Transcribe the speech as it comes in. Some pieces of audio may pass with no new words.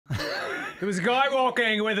There was a guy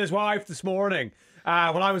walking with his wife this morning when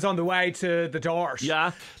I was on the way to the Dart.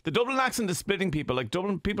 Yeah, the Dublin accent is splitting people. Like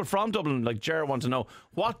Dublin, people from Dublin, like Ger, want to know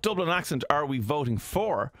what Dublin accent are we voting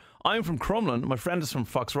for? I'm from Crumlin. My friend is from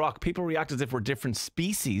Foxrock. People react as if we're different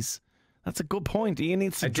species. That's a good point. Ian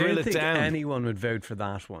needs to drill it down. I don't think anyone would vote for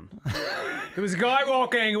that one. There was a guy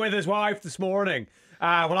walking with his wife this morning when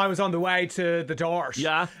I was on the way to the Dart.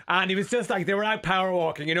 Yeah. And he was just like, they were out power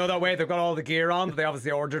walking. You know that way they've got all the gear on that they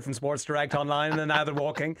obviously ordered from Sports Direct online, and then now they're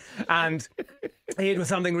walking. And he was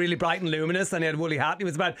something really bright and luminous, and he had a woolly hat. He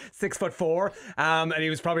was about 6'4", and he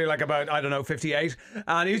was probably like about, I don't know, 58.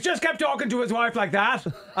 And he just kept talking to his wife like that.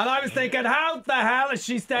 And I was thinking, how the hell is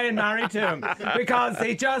she staying married to him? Because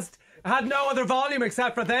he just had no other volume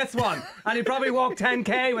except for this one, and he probably walked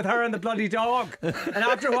 10k with her and the bloody dog. And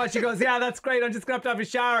after a while she goes, yeah, that's great, I'm just going to have a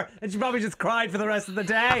shower. And she probably just cried for the rest of the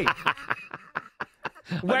day.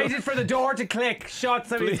 Waited for the door to click shut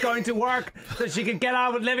so he was going to work so she could get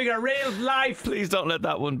on with living her real life. Please don't let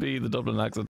that one be the Dublin accent.